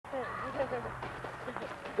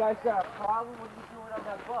guys got a problem? What are you doing on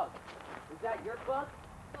that bug? Is that your bug?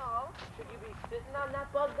 No. Should you be sitting on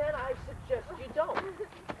that bug then? I suggest you don't.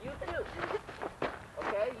 You too.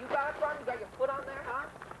 Okay, you got a problem? You got your foot on there, huh?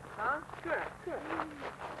 Huh? Good, good.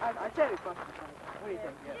 I said it, Buster. What do you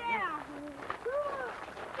think? Yeah.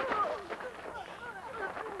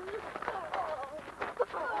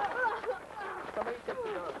 Somebody take the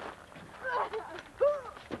gun.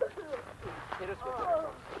 Hit us with it.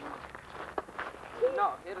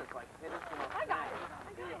 No, hit us like, hit us. I got it.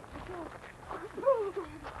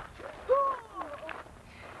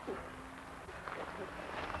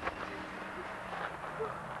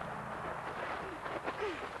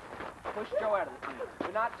 Push Joe out of the seat.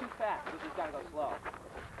 But not too fast. We just gotta go slow.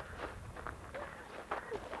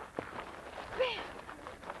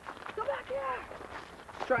 Go back here.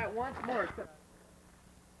 Let's try it once more.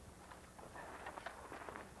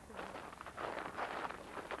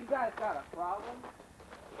 You guys got a problem?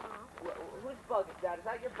 No. Whose bug is that? Is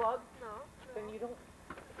that your bug? No. Then you don't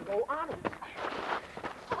go on it.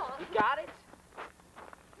 You got it?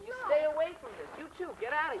 You stay away from this. You too.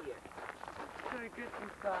 Get out of here. Gonna get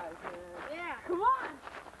these guys, man. Yeah. Come on.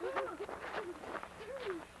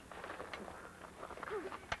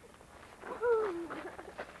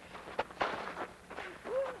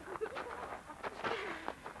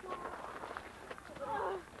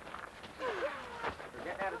 We're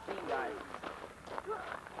getting out of steam, guys.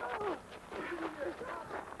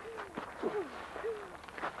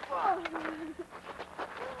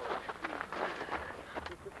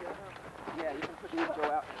 Yeah, you can push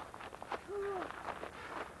Joe out.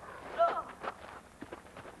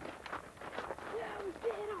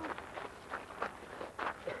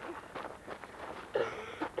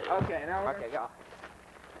 Okay, now we're... Okay, go.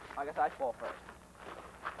 I guess I fall first.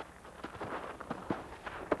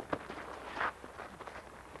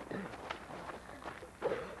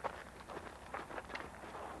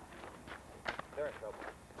 They're in trouble.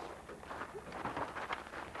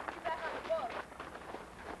 Get back on the boat.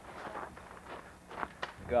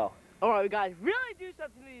 Go. All right, guys, really do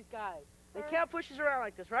something to these guys. They can't push us around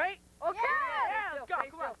like this, right? Okay. Yeah, let's go. Stay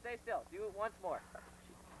Come still, on. stay still. Do it once more.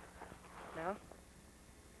 Now?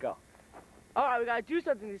 Go. All right, we gotta do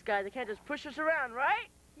something to these guys. They can't just push us around, right?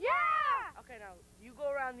 Yeah. Okay, now, you go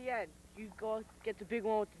around the end. You go get the big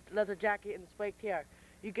one with the leather jacket and the spiked hair.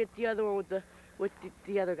 You get the other one with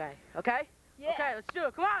the other guy, okay? Yeah. Okay, let's do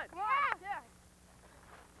it. Come on.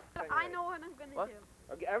 Yeah. I know what I'm gonna What? do.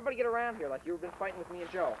 Okay, everybody get around here like you've been fighting with me and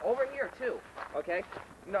Joe. Over here, too, okay?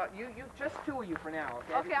 No, you just two of you for now,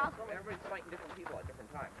 okay? Okay, I'll... Everybody's fighting different people at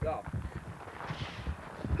different times. Go.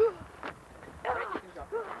 And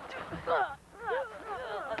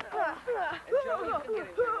Joe, you can get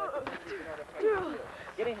in here like you know to fight too.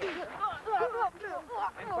 Get in here.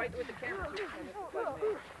 And fight with the camera too, and this is like me.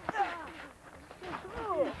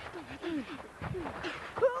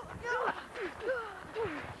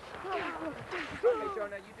 Okay, Joe,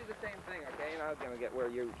 now you do the same thing, okay? And I'm gonna get where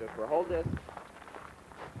you just hold this.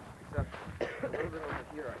 Except a little bit over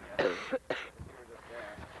here, I guess. You're just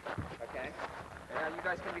there. Okay? And now you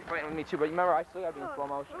guys can be fighting with me too, but remember, I still gotta be in slow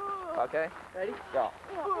motion. Okay? Ready? Go.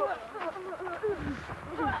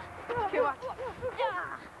 Okay, watch.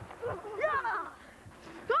 Yeah. Yeah.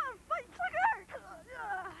 Go on, fight, sucker.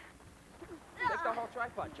 Yeah. Take the whole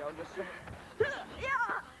tripod, Joe. Just.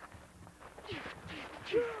 Yeah.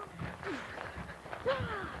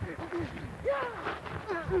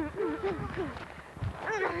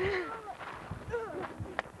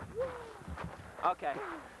 Okay.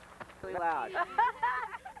 Really loud. Oh,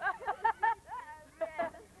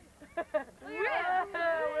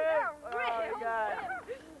 God.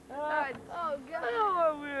 Oh, God.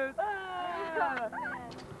 Oh, weird.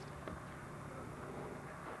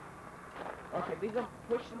 Okay, these are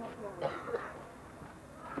pushing up forward.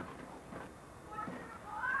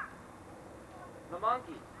 The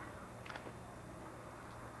monkey.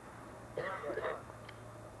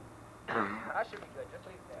 That should be good. Just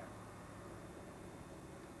leave it there.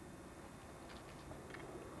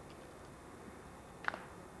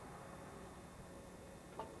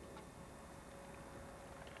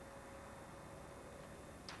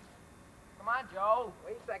 Come on, Joe.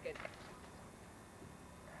 Wait a second.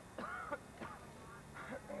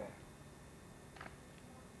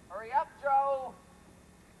 Hurry up, Joe.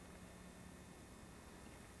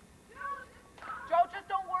 Joe, just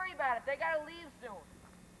don't worry about it. They gotta leave soon.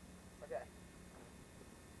 Okay.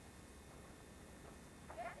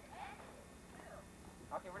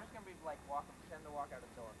 Okay, we're just gonna be like walking, pretend to walk out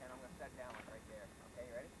the door, okay? And I'm gonna set down like right there. Okay,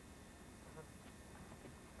 you ready?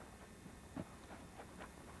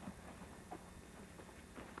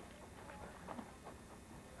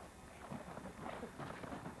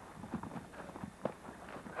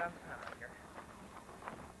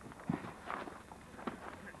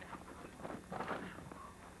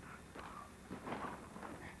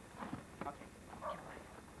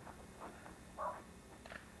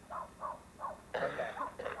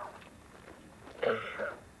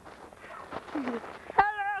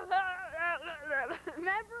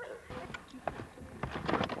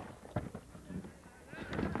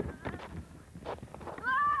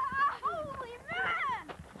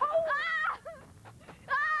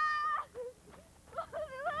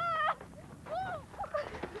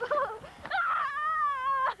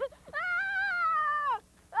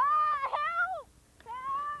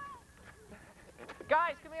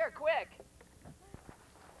 here, quick.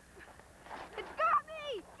 It's got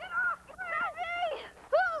me! Get off! It's got me! It's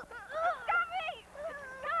got me!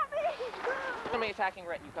 It's got me! Enemy attacking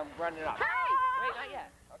Red. You come running up. Hey! Wait, not yet.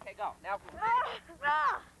 Okay, go. Now.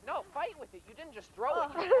 Ah! No, fight with it. You didn't just throw it.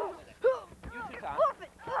 You fought with it. You too, Tom. Whoop it!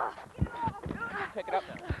 Get off! Pick it up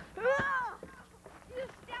now. You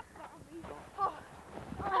stepped on me. Oh.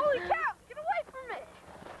 Holy cow! Get away from it!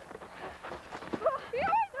 Get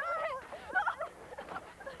away from it!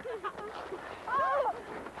 Oh.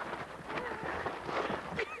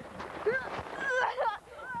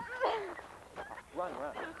 Run,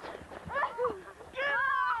 run.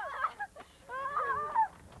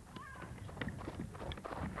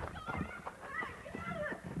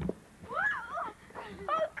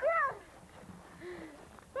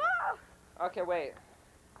 Okay, wait.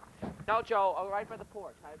 No, Joe. Oh, right by the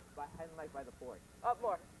porch. Hide like by the porch. Up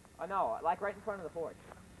more. Oh no, like right in front of the porch.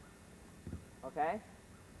 Okay.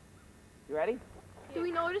 You ready? Do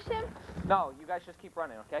we notice him? No, you guys just keep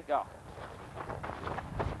running. Okay, go.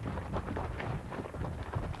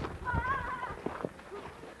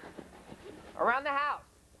 Around the house.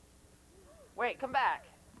 Wait, come back.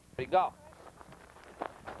 There you go.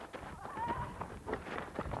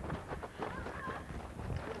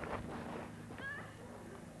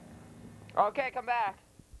 Okay, come back.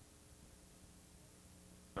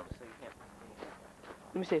 So you can't.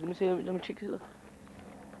 Let me check it.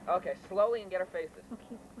 Okay, slowly and get her faces.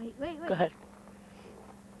 Okay, wait. Go ahead.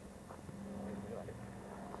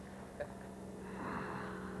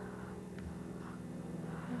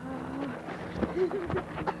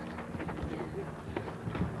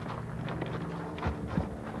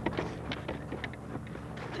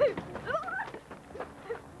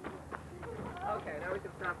 Okay, now we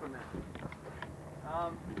can start from that.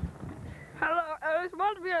 Hello, I just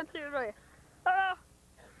want to be on TV. Hello.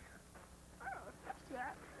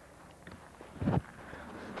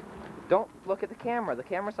 Don't look at the camera. The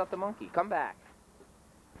camera's not the monkey. Come back.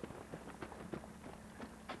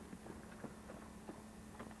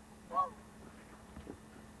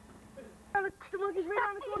 The monkey's right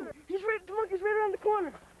around the corner. The monkey's right around the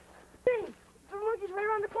corner. Shane, the monkey's right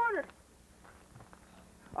around the corner.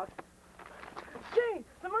 Shane,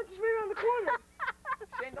 the monkey's right around the corner.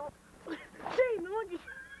 Shane, don't. Shane, the monkey's.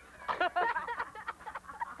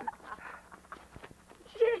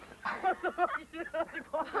 Shane, the monkey's right around the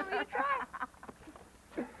corner. Want me to try?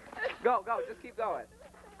 Go, just keep going.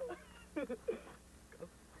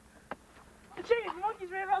 Shane, the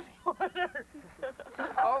monkey's right around the corner.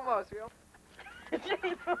 Almost.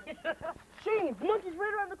 Shane, the monkey's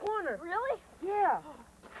right around the corner. Really? Yeah.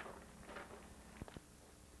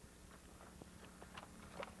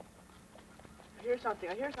 I hear something.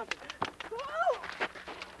 I hear something.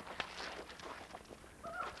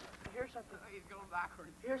 He's going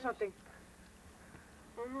backwards. I hear something.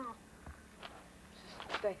 Oh no.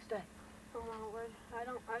 Stay. Oh no, wait.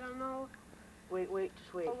 I don't know. Wait,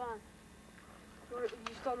 just wait. Hold on.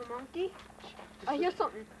 You saw the monkey? I hear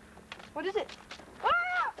something. What is it?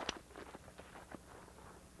 Ah!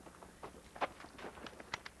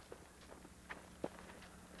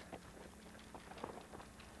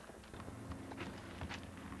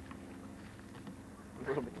 A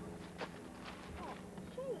little bit.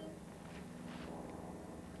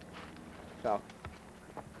 So.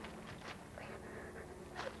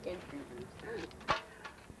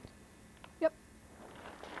 Yep.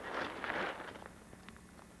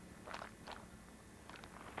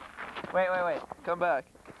 Wait. Come back.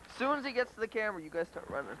 As soon as he gets to the camera, you guys start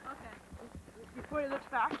running. Okay. Before he looks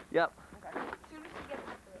back. Yep. As soon as he gets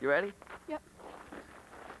to it. You ready? Yep.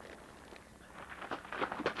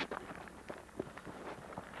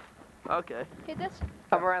 Okay. Hit this.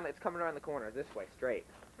 Come around. It's coming around the corner. This way, straight.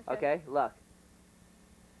 Okay. Look.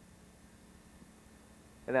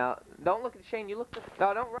 And now, don't look at Shane. You look at.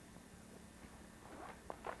 No, don't run.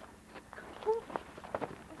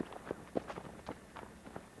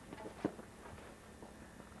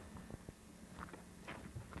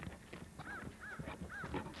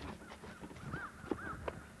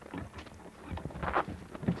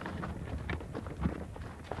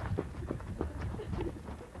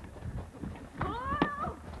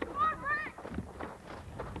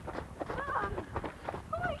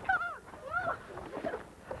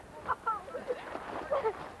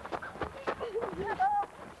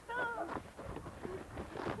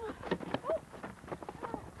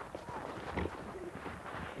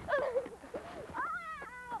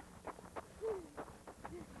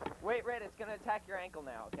 Wait, Red, it's gonna attack your ankle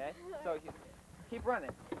now, okay? So you keep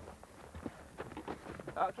running.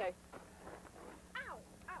 Okay. Ow!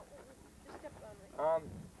 Just stepped on me.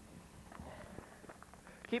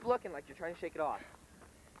 Keep looking like you're trying to shake it off.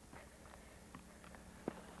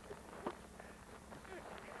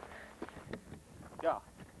 Go.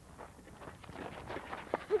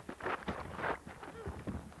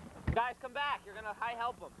 Guys, come back. You're gonna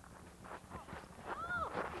help them.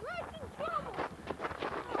 Oh, Red's in trouble.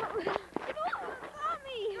 Oh, got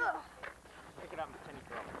me. Pick it up and pretend you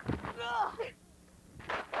throw it.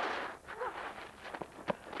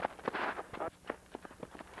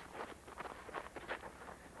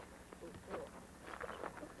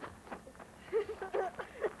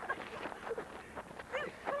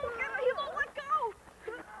 He won't let go.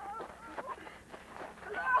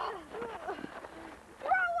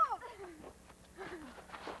 Throw him.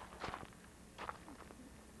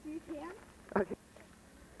 You can? Okay.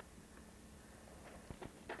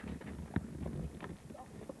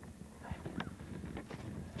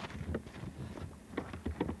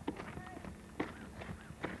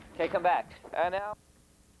 Okay, come back. Now.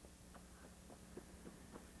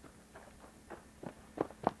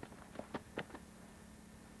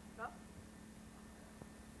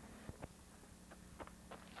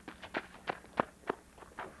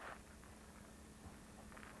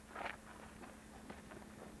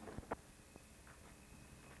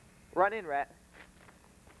 Run in, Rat.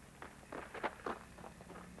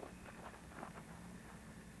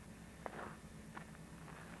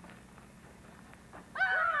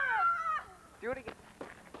 Do it again.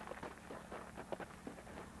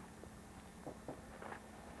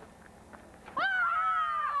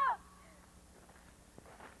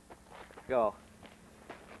 Go.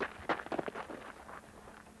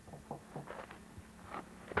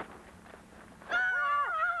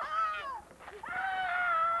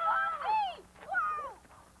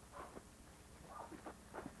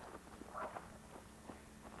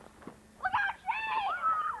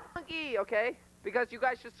 Monkey, okay? Because you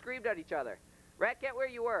guys just screamed at each other. Rat, get where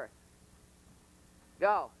you were.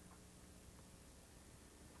 Go.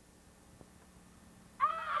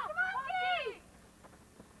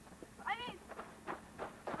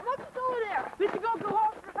 We have to go home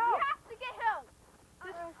for help. We have to get help.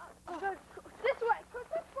 This way. Quick,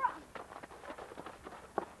 run.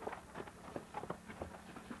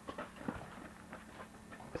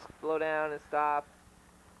 Slow down and stop.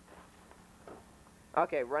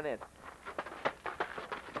 Okay, run in.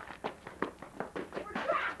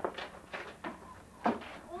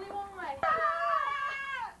 Only one way.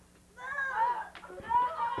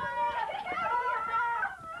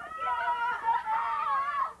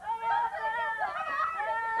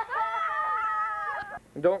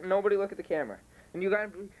 Nobody look at the camera. And you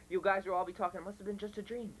guys will all be talking, it must have been just a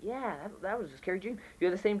dream. Yeah, that was a scary dream. You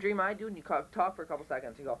have the same dream I do, and you talk for a couple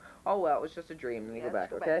seconds. You go, oh, well, it was just a dream. And you go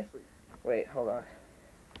back, okay? Wait, hold on.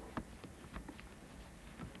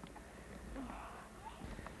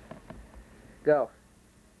 Go.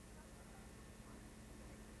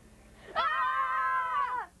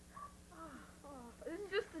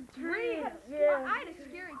 It's just a dream. Yeah. I had a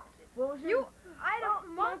scary. What was You, I had a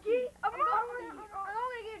monkey. I'm monkey.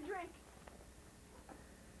 gonna get a drink.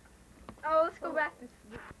 Oh, let's go back to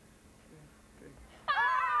sleep.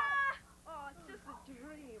 Oh, it's just a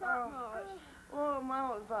dream. Oh, mine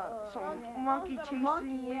was about some monkey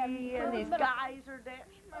chasing me, and these guys are there.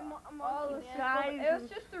 All these this guys It was and-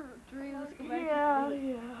 just a dream. Let's go back Yeah, to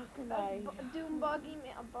sleep. yeah. Good night. Doom buggy,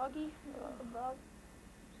 man. A buggy. A bug.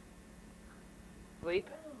 Sleep.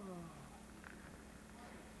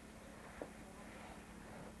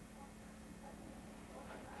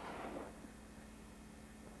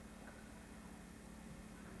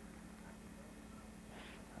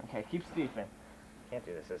 Okay, keep sleeping. Can't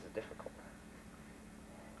do this, this is difficult.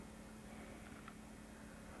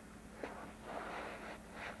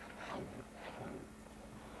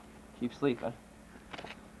 Keep sleeping.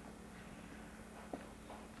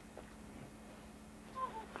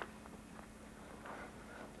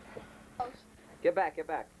 Get back, get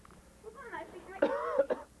back. Look on my feet.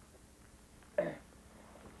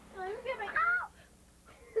 Let me get my.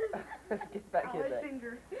 Get back, My get back.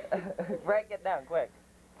 finger. Right, get down, quick.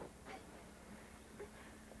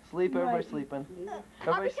 Sleep, everybody's sleeping.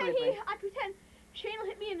 Everybody's sleeping. I pretend Shane will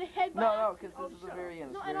hit me in the head. No, no, because this is the very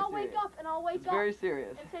end. No, It's and very I'll wake serious. up and I'll wake It's up very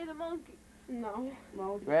serious. and say the monkey. No.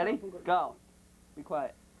 Ready? Go. Be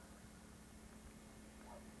quiet.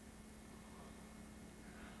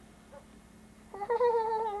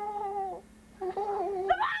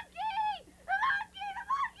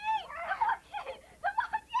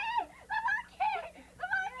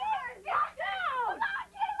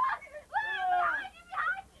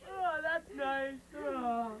 Oh, that's nice.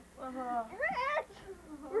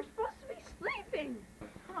 We're supposed to be sleeping.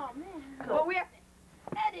 Oh man. But we have to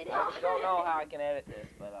I can edit this,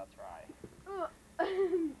 but I'll try.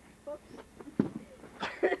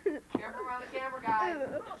 Careful around the camera, guys.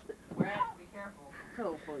 Brett, be careful.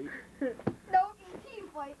 Hopefully. No, team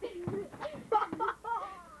fight.